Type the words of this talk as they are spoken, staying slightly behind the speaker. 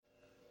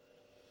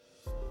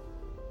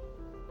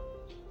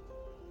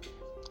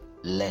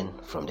Learn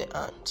from the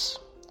ants.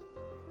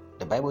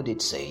 The Bible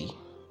did say,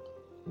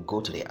 go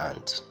to the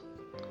ant,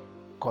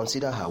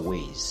 consider her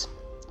ways,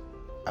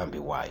 and be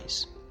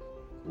wise.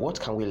 What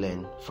can we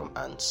learn from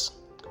ants?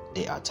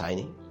 They are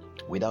tiny,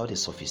 without a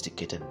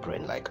sophisticated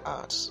brain like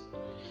ours.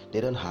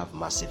 They don't have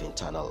massive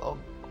internal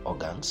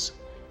organs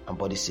and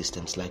body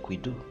systems like we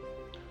do,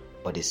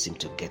 but they seem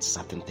to get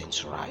certain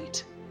things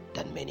right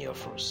than many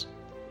of us.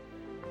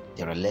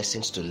 There are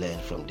lessons to learn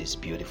from these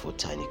beautiful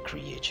tiny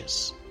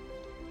creatures.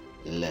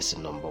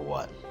 Lesson number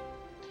 1.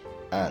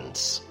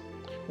 Ants.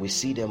 We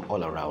see them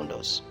all around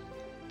us,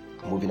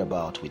 moving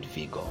about with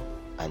vigor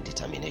and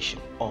determination,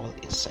 all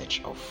in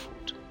search of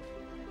food.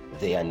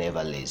 They are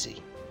never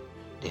lazy.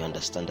 They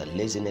understand that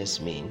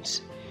laziness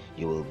means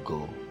you will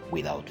go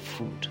without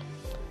food,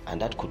 and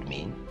that could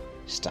mean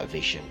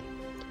starvation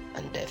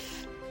and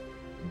death.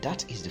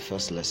 That is the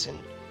first lesson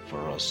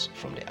for us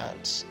from the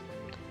ants.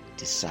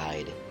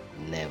 Decide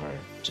never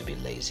to be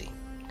lazy.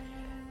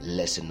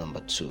 Lesson number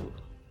 2.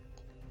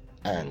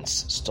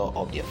 Ants store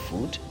up their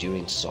food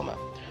during summer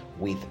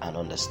with an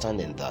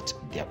understanding that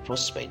their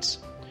prospects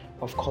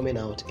of coming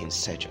out in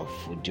search of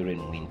food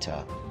during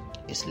winter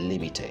is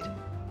limited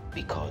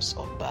because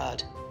of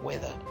bad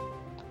weather.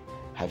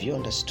 Have you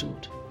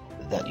understood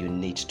that you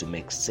need to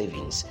make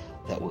savings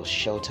that will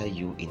shelter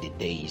you in the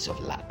days of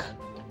lack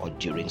or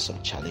during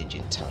some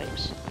challenging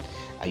times?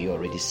 Are you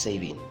already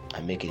saving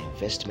and making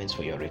investments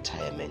for your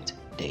retirement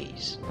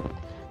days?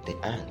 The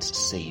ants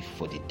save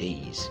for the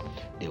days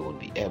they will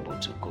be able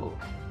to go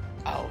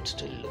out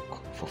to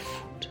look for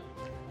food.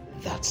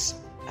 That's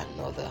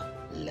another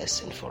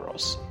lesson for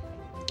us.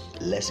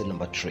 Lesson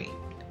number 3.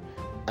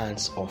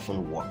 Ants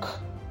often work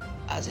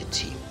as a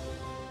team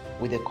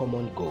with a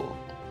common goal,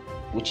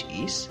 which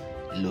is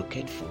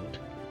locate food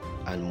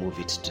and move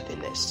it to the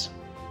nest.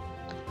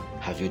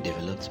 Have you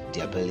developed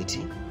the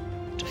ability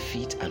to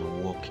fit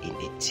and work in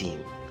a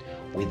team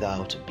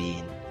without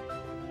being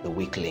the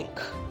weak link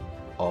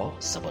or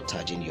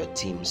sabotaging your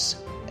team's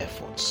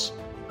efforts?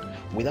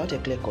 Without a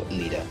clear-cut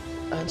leader,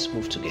 ants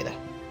move together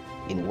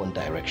in one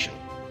direction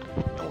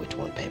and with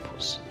one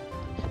purpose.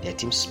 Their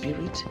team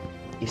spirit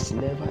is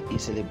never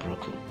easily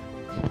broken.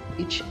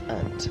 Each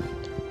ant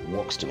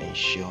works to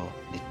ensure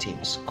the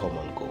team's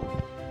common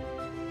goal.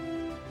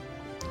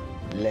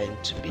 Learn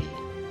to be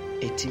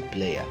a team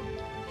player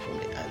from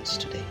the ants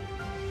today.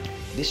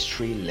 These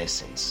 3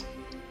 lessons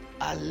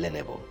are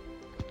learnable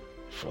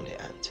from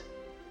the ant.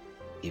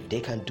 If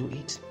they can do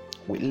it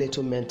with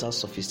little mental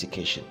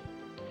sophistication,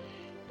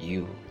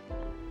 you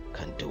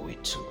can do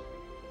it too.